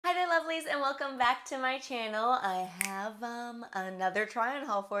and welcome back to my channel. I have another try-on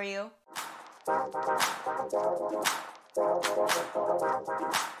haul for you.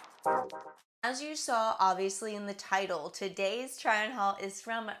 As you saw, obviously, in the title, today's try-on haul is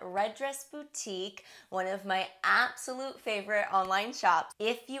from Red Dress Boutique, one of my absolute favorite online shops.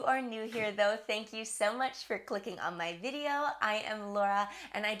 If you are new here though, thank you so much for clicking on my video. I am Laura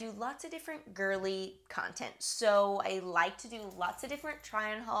and I do lots of different girly content. So I like to do lots of different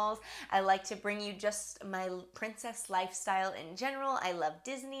try-on hauls. I like to bring you just my princess lifestyle in general. I love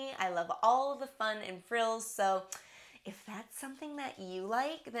Disney. I love all the fun and frills. So if that's something that you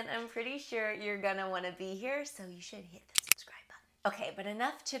like, then I'm pretty sure you're gonna wanna be here, so you should hit the subscribe button. Okay, but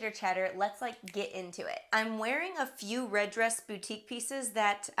enough chitter chatter, let's get into it. I'm wearing a few Red Dress Boutique pieces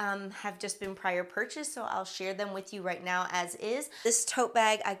that have just been prior purchased, so I'll share them with you right now as is. This tote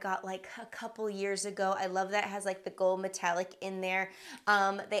bag I got like a couple years ago. I love that it has like the gold metallic in there.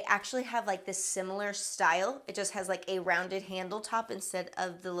 They actually have like this similar style. It just has like a rounded handle top instead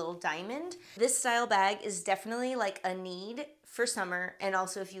of the little diamond. This style bag is definitely like a need for summer, and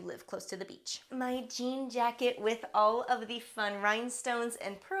also if you live close to the beach. My jean jacket with all of the fun rhinestones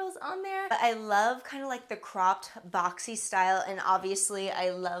and pearls on there. I love kind of like the cropped boxy style, and obviously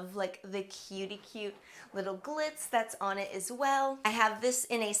I love like the cutie cute little glitz that's on it as well. I have this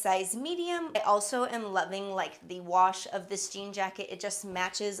in a size medium. I also am loving like the wash of this jean jacket. It just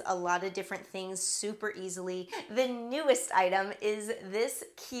matches a lot of different things super easily. The newest item is this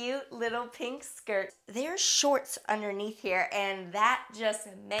cute little pink skirt. There's shorts underneath here, and that just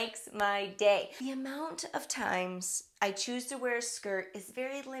makes my day. The amount of times I choose to wear a skirt is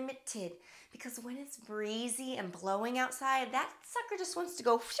very limited because when it's breezy and blowing outside, that sucker just wants to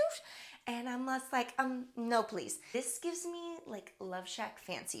go whoosh, and I'm just like, no please. This gives me like Love Shack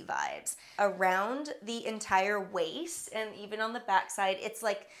fancy vibes. Around the entire waist and even on the back side, it's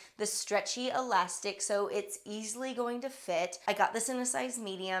like the stretchy elastic, so it's easily going to fit. I got this in a size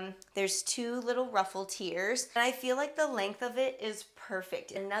medium. There's two little ruffle tiers, and I feel like the length of it is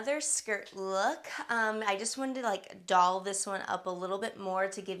perfect. Another skirt look. I just wanted to like doll this one up a little bit more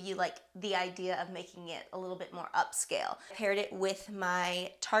to give you like the idea of making it a little bit more upscale. I paired it with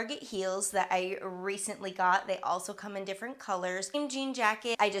my Target heels that I recently got. They also come in different colors. Same jean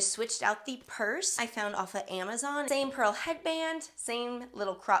jacket. I just switched out the purse I found off of Amazon. Same pearl headband, same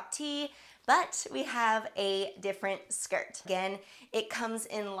little crop tee, but we have a different skirt. Again, it comes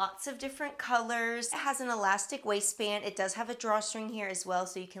in lots of different colors. It has an elastic waistband. It does have a drawstring here as well,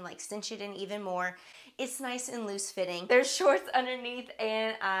 so you can like cinch it in even more. It's nice and loose fitting. There's shorts underneath,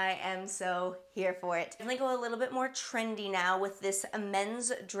 and I am so here for it. I'm gonna go a little bit more trendy now with this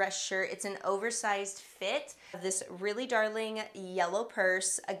men's dress shirt. It's an oversized fit. This really darling yellow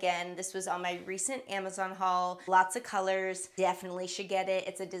purse. Again, this was on my recent Amazon haul. Lots of colors. Definitely should get it.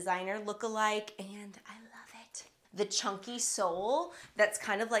 It's a designer look-alike, and I love it. The chunky sole that's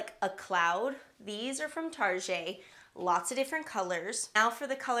kind of like a cloud. These are from Target. Lots of different colors. Now for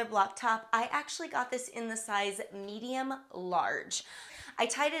the color block top, I actually got this in the size medium large. I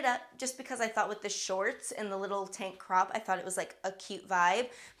tied it up just because I thought with the shorts and the little tank crop, I thought it was like a cute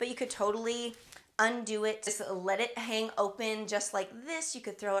vibe, but you could totally undo it, just let it hang open just like this. You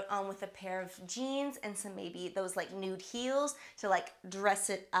could throw it on with a pair of jeans and some maybe those like nude heels to like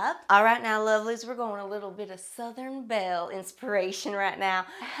dress it up. All right now, lovelies, we're going a little bit of Southern Belle inspiration right now.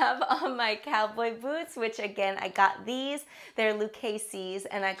 I have on my cowboy boots, which again, I got these. They're Lucchese's,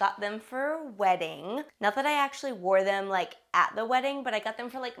 and I got them for a wedding. Not that I actually wore them like at the wedding, but I got them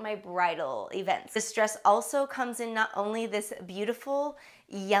for like my bridal events. This dress also comes in not only this beautiful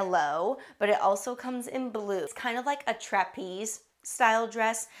yellow, but it also comes in blue. It's kind of like a trapeze style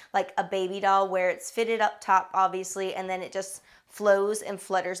dress, like a baby doll, where it's fitted up top obviously, and then it just flows and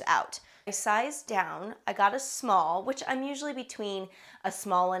flutters out. I sized down. I got a small, which I'm usually between a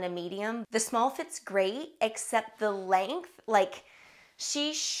small and a medium. The small fits great, except the length, like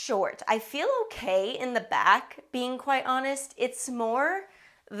she's short. I feel okay in the back, being quite honest. It's more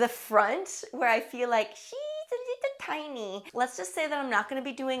the front where I feel like she's a little tiny. Let's just say that I'm not gonna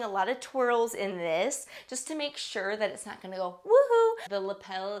be doing a lot of twirls in this, just to make sure that it's not gonna go woohoo. The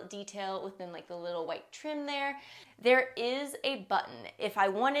lapel detail within like the little white trim there. There is a button. If I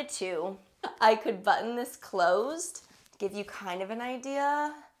wanted to, I could button this closed, give you kind of an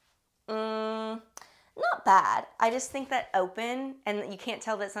idea. Not bad. I just think that open, and you can't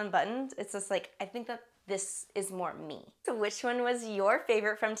tell that it's unbuttoned. It's just like, I think that this is more me. So which one was your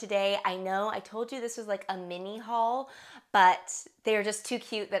favorite from today? I know I told you this was like a mini haul, but they're just too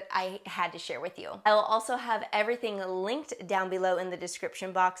cute that I had to share with you. I will also have everything linked down below in the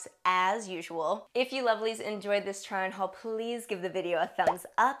description box as usual. If you lovelies enjoyed this try on haul, please give the video a thumbs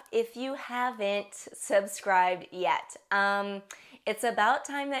up. If you haven't subscribed yet, it's about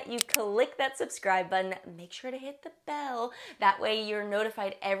time that you click that subscribe button. Make sure to hit the bell. That way you're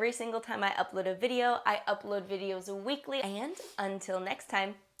notified every single time I upload a video. I upload videos weekly. And until next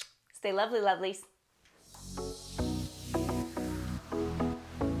time, stay lovely, lovelies.